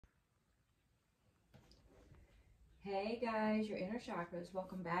Hey guys, your inner chakras.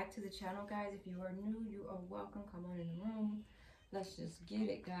 Welcome back to the channel, guys. If you are new, you are welcome. Come on in the room. Let's just get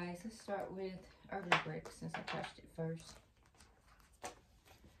it, guys. Let's start with Urban Brick since I touched it first.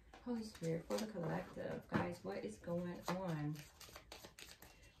 Holy Spirit, for the collective, guys, what is going on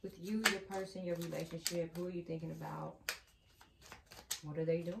with you, your person, your relationship? Who are you thinking about? What are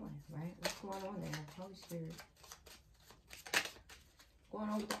they doing, right? What's going on there? Holy Spirit. What's going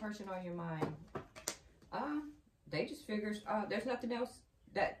on with the person on your mind? They just figures there's nothing else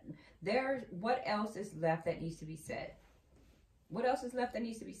what else is left that needs to be said? What else is left that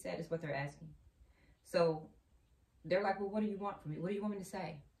needs to be said is what they're asking. So they're like, well, what do you want from me? What do you want me to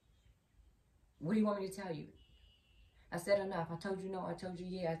say? What do you want me to tell you? I said enough. I told you no. I told you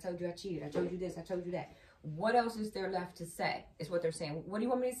yeah. I told you I cheated. I told you this. I told you that. What else is there left to say is what they're saying. What do you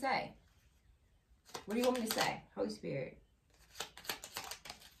want me to say? What do you want me to say? Holy Spirit.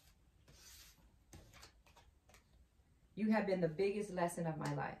 You have been the biggest lesson of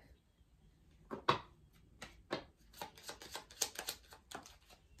my life.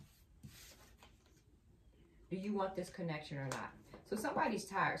 Do you want this connection or not? So somebody's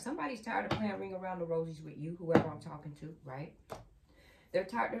tired. Somebody's tired of playing ring around the roses with you, whoever I'm talking to, right? They're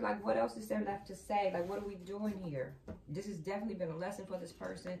tired. They're like, what else is there left to say? Like, what are we doing here? This has definitely been a lesson for this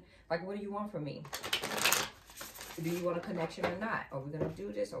person. Like, what do you want from me? Do you want a connection or not? Are we going to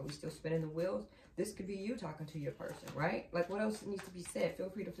do this? Are we still spinning the wheels? This could be you talking to your person, right? Like, what else needs to be said? Feel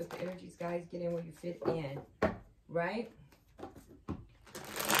free to flip the energies, guys. Get in where you fit in, right?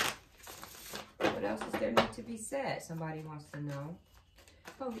 What else is there need to be said? Somebody wants to know.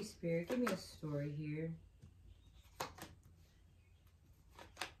 Holy Spirit, give me a story here.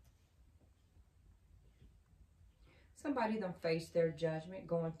 Somebody done faced their judgment,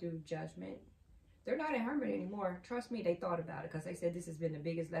 going through judgment. They're not in hermit anymore. Trust me, they thought about it because they said this has been the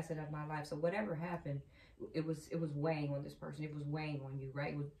biggest lesson of my life. So whatever happened, it was weighing on this person. It was weighing on you,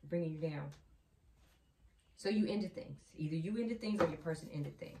 right? It was bringing you down. So you ended things. Either you ended things or your person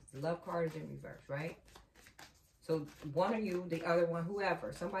ended things. The love card is in reverse, right? So one of you, the other one,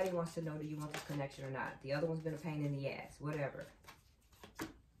 whoever, somebody wants to know, do you want this connection or not? The other one's been a pain in the ass, whatever.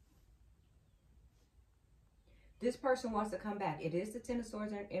 This person wants to come back. It is the Ten of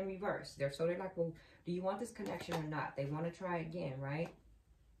Swords in reverse. So they're like, well, do you want this connection or not? They want to try again, right?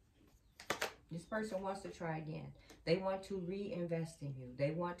 This person wants to try again. They want to reinvest in you. They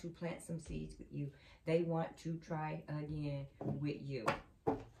want to plant some seeds with you. They want to try again with you.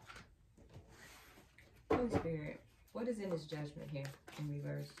 Holy Spirit, what is in this judgment here in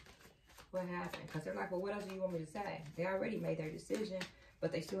reverse? What happened? Because they're like, well, what else do you want me to say? They already made their decision,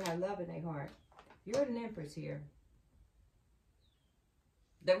 but they still have love in their heart. You're an Empress here.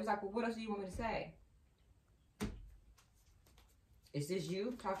 They was like, well, what else do you want me to say? Is this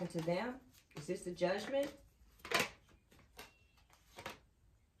you talking to them? Is this the judgment?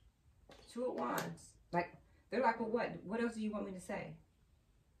 Two of Wands. Like, they're like, well, what else do you want me to say?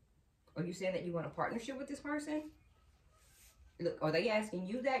 Are you saying that you want a partnership with this person? Look, are they asking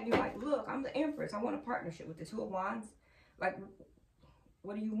you that? And you're like, look, I'm the Empress. I want a partnership with the Two of Wands. Like,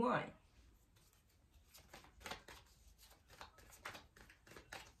 what do you want?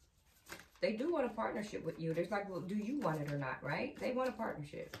 They do want a partnership with you. There's like, well, do you want it or not, right? They want a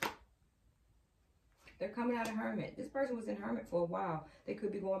partnership. They're coming out of hermit. This person was in hermit for a while. They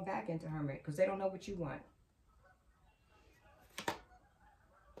could be going back into hermit because they don't know what you want.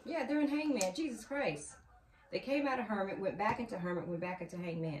 Yeah, they're in hangman. Jesus Christ. They came out of hermit, went back into hermit, went back into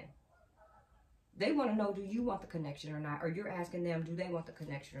hangman. They want to know, do you want the connection or not? Or you're asking them, do they want the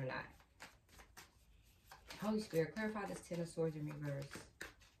connection or not? Holy Spirit, clarify this Ten of Swords in reverse.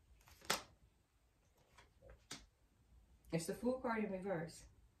 It's the Fool card in reverse.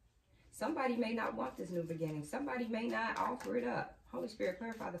 Somebody may not want this new beginning. Somebody may not offer it up. Holy Spirit,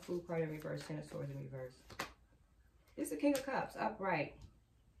 clarify the Fool card in reverse. Ten of Swords in reverse. It's the King of Cups, upright.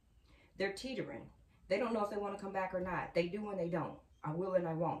 They're teetering. They don't know if they want to come back or not. They do and they don't. I will and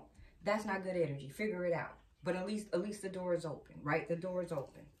I won't. That's not good energy. Figure it out. But at least the door is open, right? The door is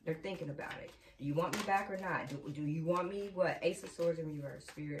open. They're thinking about it. Do you want me back or not? Do you want me, what? Ace of Swords in reverse.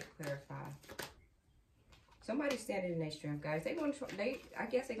 Spirit, clarify. Somebody's standing in their strength, guys. They want to. I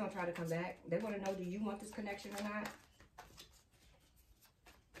guess they're gonna try to come back. They want to know: do you want this connection or not?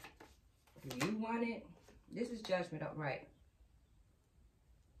 Do you want it? This is Judgment upright.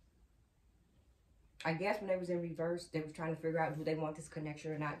 I guess when they was in reverse, they was trying to figure out: do they want this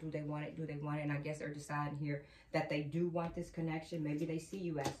connection or not? Do they want it? Do they want it? And I guess they're deciding here that they do want this connection. Maybe they see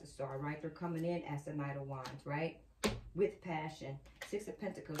you as the star, right? They're coming in as the Knight of Wands, right? With passion. Six of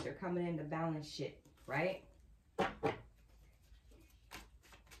Pentacles. They're coming in to balance shit, right?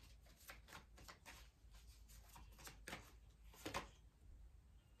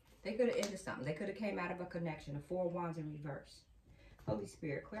 They could have ended something. They could have came out of a connection. The Four of Wands in reverse. Holy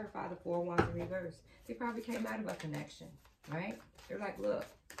Spirit, clarify the Four of Wands in reverse. They probably came out of a connection, right? They're like, look,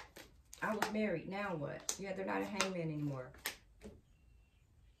 I was married. Now what? Yeah, they're not a hangman anymore.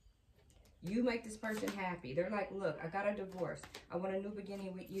 You make this person happy. They're like, look, I got a divorce. I want a new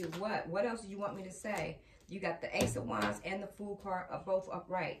beginning with you. What? What else do you want me to say? You got the Ace of Wands and the Fool card both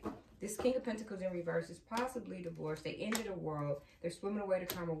upright. This King of Pentacles in reverse is possibly divorced. They ended a world. They're swimming away to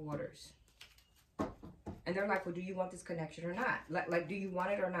calmer waters. And they're like, well, do you want this connection or not? Like, do you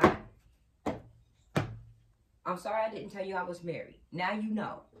want it or not? I'm sorry I didn't tell you I was married. Now you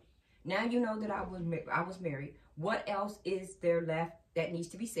know. Now you know that I was married. What else is there left that needs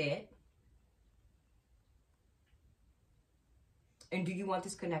to be said? And do you want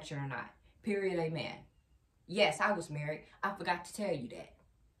this connection or not? Period, amen. Yes, I was married. I forgot to tell you that.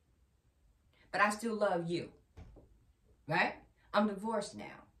 But I still love you. Right? I'm divorced now.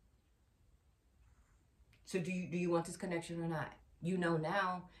 So do you want this connection or not? You know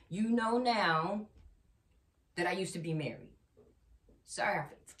now that I used to be married. Sorry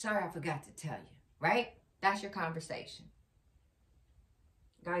I forgot to tell you. Right? That's your conversation.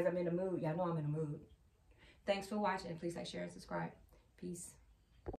 Guys, I'm in a mood. Y'all know I'm in a mood. Thanks for watching. Please like, share, and subscribe. Peace.